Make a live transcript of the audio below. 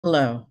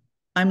Hello,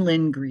 I'm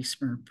Lynn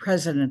Griesmer,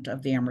 President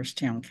of the Amherst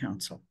Town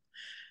Council.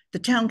 The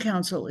Town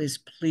Council is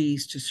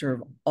pleased to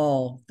serve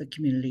all the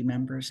community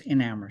members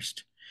in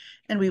Amherst,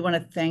 and we want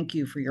to thank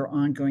you for your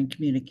ongoing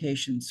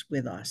communications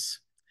with us.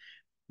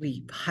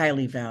 We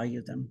highly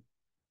value them.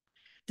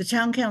 The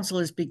Town Council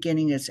is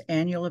beginning its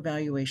annual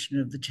evaluation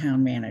of the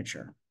town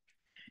manager.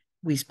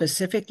 We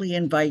specifically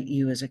invite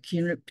you as a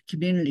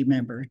community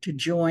member to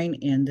join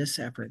in this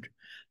effort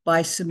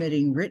by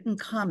submitting written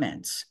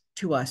comments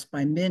to us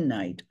by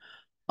midnight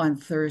on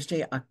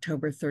Thursday,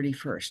 October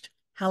 31st,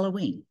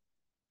 Halloween.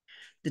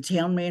 The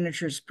town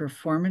manager's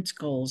performance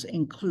goals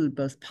include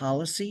both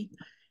policy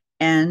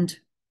and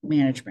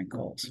management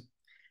goals.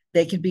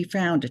 They can be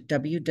found at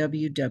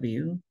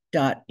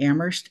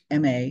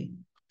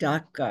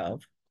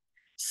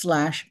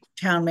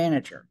www.amherstma.gov/town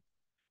manager.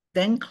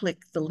 Then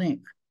click the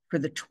link for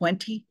the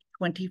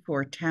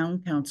 2024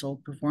 Town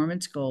Council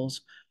performance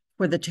goals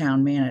for the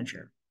town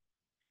manager.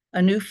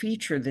 A new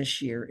feature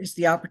this year is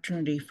the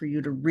opportunity for you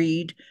to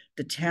read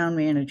the town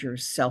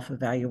manager's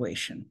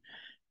self-evaluation.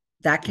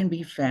 That can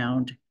be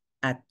found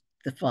at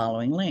the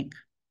following link.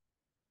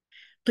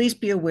 Please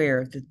be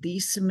aware that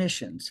these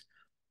submissions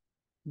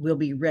will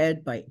be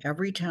read by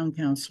every town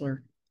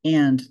councilor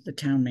and the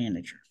town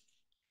manager.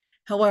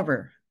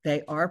 However,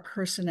 they are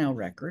personnel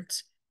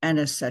records and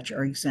as such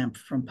are exempt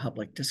from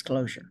public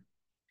disclosure.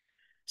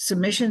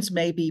 Submissions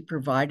may be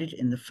provided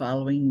in the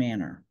following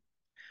manner: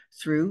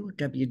 through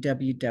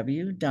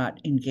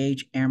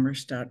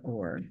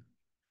www.engageamherst.org,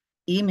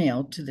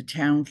 email to the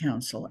town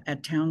council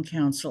at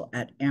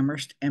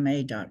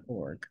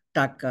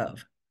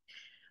towncouncil@amherstma.gov,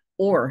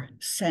 or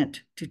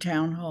sent to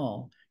town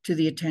hall to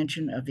the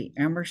attention of the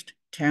Amherst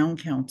Town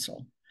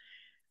Council,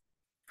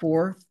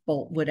 4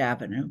 Boltwood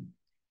Avenue,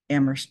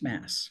 Amherst,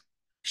 Mass.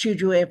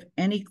 Should you have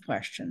any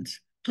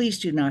questions, please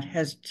do not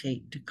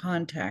hesitate to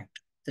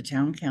contact the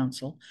town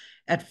council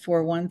at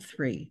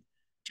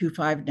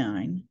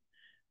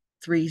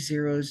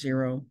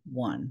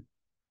 413-259-3001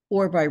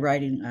 or by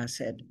writing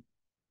us at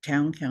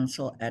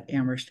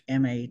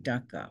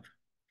towncouncil@amherstma.gov.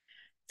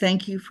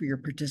 Thank you for your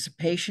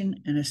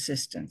participation and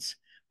assistance.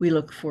 We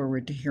look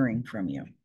forward to hearing from you.